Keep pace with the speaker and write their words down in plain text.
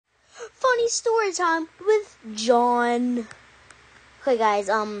story time with John. Okay, guys,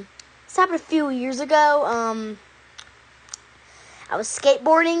 this happened a few years ago. I was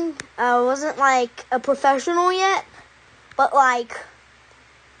skateboarding. I wasn't, like, a professional yet, but, like,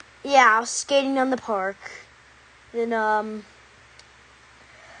 yeah, I was skating down the park. Then,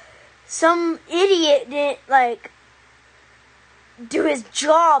 some idiot didn't, like, do his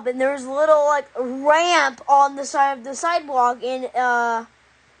job, and there was a little, like, ramp on the side of the sidewalk, and,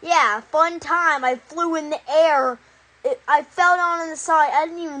 yeah, fun time. I flew in the air. I fell down on the side. I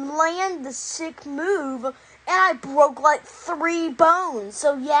didn't even land the sick move, and I broke, like, 3 bones.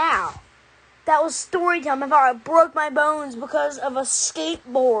 So, yeah, that was story time. I thought I broke my bones because of a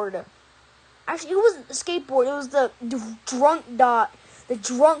skateboard. Actually, it wasn't the skateboard. It was the drunk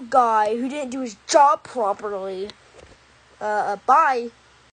guy who didn't do his job properly. Bye.